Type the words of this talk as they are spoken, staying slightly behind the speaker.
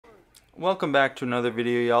Welcome back to another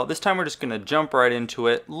video, y'all. This time we're just gonna jump right into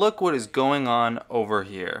it. Look what is going on over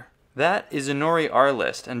here. That is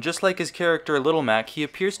InoriAreList, and just like his character Little Mac, he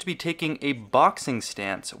appears to be taking a boxing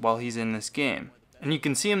stance while he's in this game. And you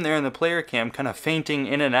can see him there in the player cam kind of fainting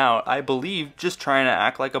in and out, I believe just trying to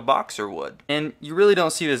act like a boxer would. And you really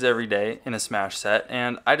don't see this every day in a Smash set,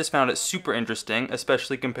 and I just found it super interesting,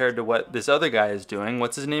 especially compared to what this other guy is doing.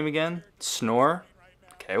 What's his name again? Snore?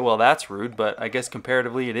 Okay, well that's rude, but I guess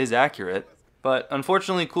comparatively it is accurate. But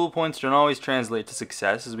unfortunately, cool points don't always translate to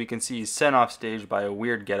success, as we can see he's sent off stage by a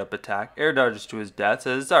weird get-up attack, air dodges to his death,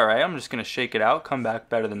 says it's alright, I'm just going to shake it out, come back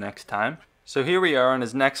better the next time. So here we are on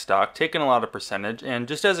his next stock, taking a lot of percentage, and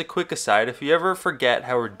just as a quick aside, if you ever forget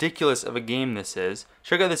how ridiculous of a game this is,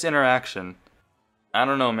 check out this interaction. I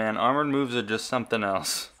don't know man, armored moves are just something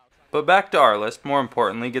else. But back to InoriAreList, more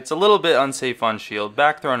importantly, gets a little bit unsafe on shield,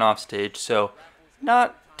 back thrown off stage, so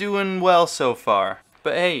not doing well so far.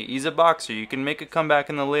 But hey, he's a boxer, you can make a comeback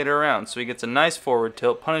in the later rounds, so he gets a nice forward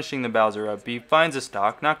tilt, punishing the Bowser up B, finds a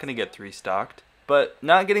stock, not going to get 3-stocked. But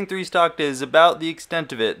not getting 3-stocked is about the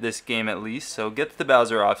extent of it this game at least, so gets the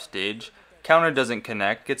Bowser off stage, counter doesn't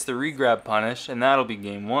connect, gets the regrab punish, and that'll be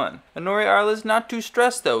game 1. InoriAreList not too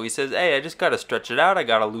stressed though, he says, hey, I just gotta stretch it out, I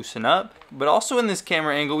gotta loosen up. But also in this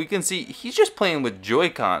camera angle we can see he's just playing with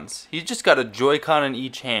joycons. He's just got a joycon in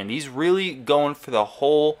each hand. He's really going for the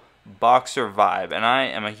whole boxer vibe, and I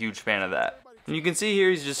am a huge fan of that. And you can see here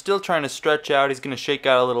he's just still trying to stretch out, he's gonna shake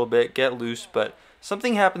out a little bit, get loose, but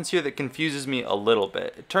something happens here that confuses me a little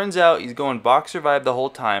bit. It turns out he's going boxer vibe the whole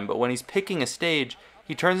time, but when he's picking a stage,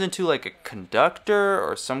 he turns into like a conductor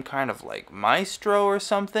or some kind of like maestro or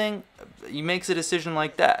something. He makes a decision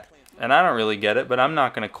like that. And I don't really get it, but I'm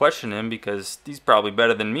not going to question him because he's probably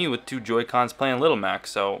better than me with 2 Joy-Cons playing Little Mac,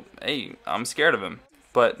 so hey, I'm scared of him.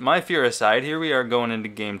 But my fear aside, here we are going into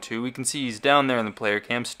game 2. We can see he's down there in the player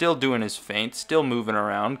cam, still doing his feint, still moving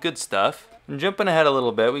around, good stuff. And jumping ahead a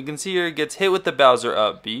little bit, we can see here he gets hit with the Bowser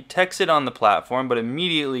up B, techs it on the platform, but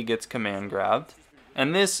immediately gets command grabbed.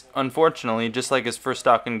 And this, unfortunately, just like his first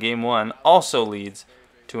stock in game 1, also leads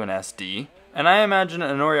to an SD. And I imagine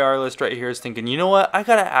InoriAreList right here is thinking, you know what, I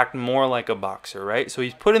gotta act more like a boxer, right? So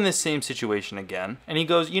he's put in this same situation again, and he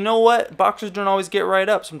goes, you know what, boxers don't always get right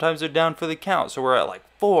up, sometimes they're down for the count. So we're at like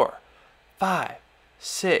 4, 5,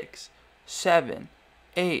 6, 7,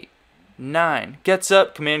 8, 9, gets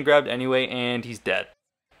up, command grabbed anyway, and he's dead.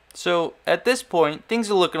 So at this point,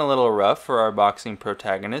 things are looking a little rough for our boxing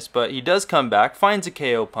protagonist, but he does come back, finds a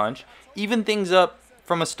KO punch, even things up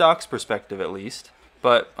from a stocks perspective at least.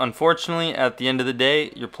 But unfortunately, at the end of the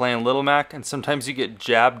day, you're playing Little Mac, and sometimes you get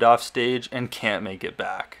jabbed off stage and can't make it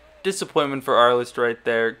back. Disappointment for InoriAreList right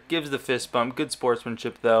there, gives the fist bump, good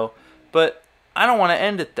sportsmanship though, but I don't want to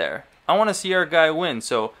end it there. I want to see our guy win,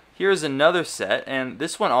 so here's another set, and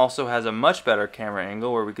this one also has a much better camera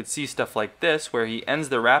angle where we could see stuff like this, where he ends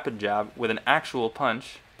the rapid jab with an actual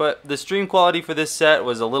punch. But the stream quality for this set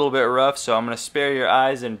was a little bit rough, so I'm going to spare your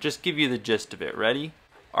eyes and just give you the gist of it. Ready?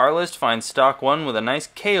 InoriAreList finds stock 1 with a nice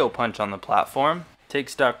KO punch on the platform,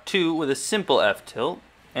 takes stock 2 with a simple F tilt,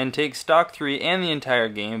 and takes stock 3 and the entire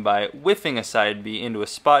game by whiffing a side B into a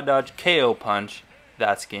spot dodge KO punch.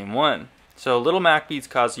 That's game 1. So Little Mac beats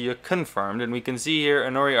Kazuya confirmed, and we can see here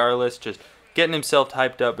InoriAreList just getting himself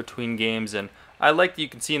hyped up between games, and I like that you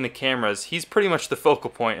can see in the cameras he's pretty much the focal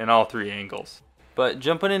point in all 3 angles. But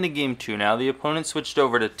jumping into game 2 now, the opponent switched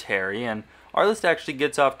over to Terry, and InoriAreList actually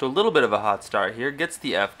gets off to a little bit of a hot start here, gets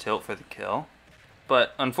the F tilt for the kill.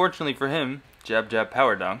 But unfortunately for him, jab jab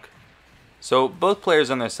power dunk. So both players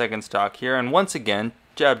on their second stock here, and once again,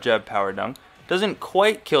 jab jab power dunk. Doesn't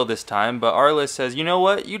quite kill this time, but InoriAreList says, you know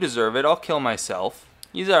what, you deserve it, I'll kill myself.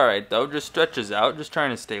 He's alright though, just stretches out, just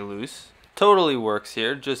trying to stay loose. Totally works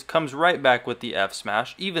here, just comes right back with the F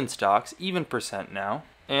smash, even stocks, even percent now.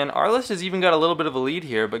 And InoriAreList has even got a little bit of a lead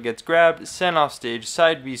here, but gets grabbed, sent off stage,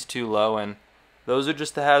 side B's too low, and those are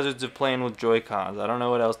just the hazards of playing with Joy-Cons. I don't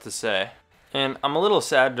know what else to say. And I'm a little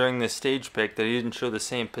sad during this stage pick that he didn't show the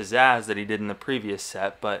same pizzazz that he did in the previous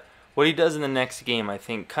set, but what he does in the next game I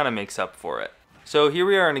think kind of makes up for it. So here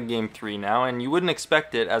we are in a game 3 now, and you wouldn't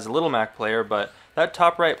expect it as a Little Mac player, but that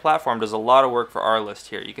top right platform does a lot of work for InoriAreList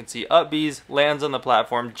here. You can see up B's, lands on the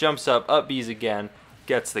platform, jumps up B's again,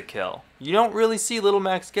 gets the kill. You don't really see Little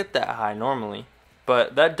Macs get that high normally.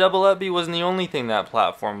 But that double up B wasn't the only thing that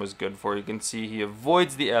platform was good for. You can see he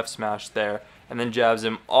avoids the F smash there, and then jabs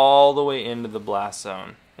him all the way into the blast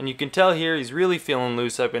zone. And you can tell here he's really feeling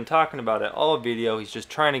loose. I've been talking about it all video. He's just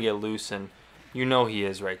trying to get loose, and you know he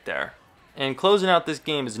is right there. And closing out this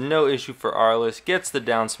game is no issue for InoriAreList. Gets the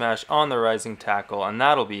down smash on the rising tackle, and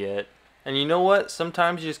that'll be it. And you know what?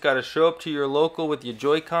 Sometimes you just gotta show up to your local with your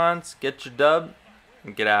Joy-Cons, get your dub,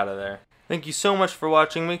 and get out of there. Thank you so much for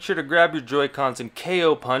watching. Make sure to grab your Joy-Cons and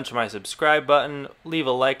KO punch my subscribe button. Leave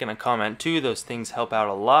a like and a comment too. Those things help out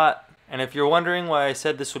a lot. And if you're wondering why I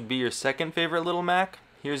said this would be your second favorite Little Mac,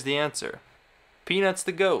 here's the answer. Peanuts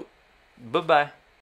the goat. Bye-bye.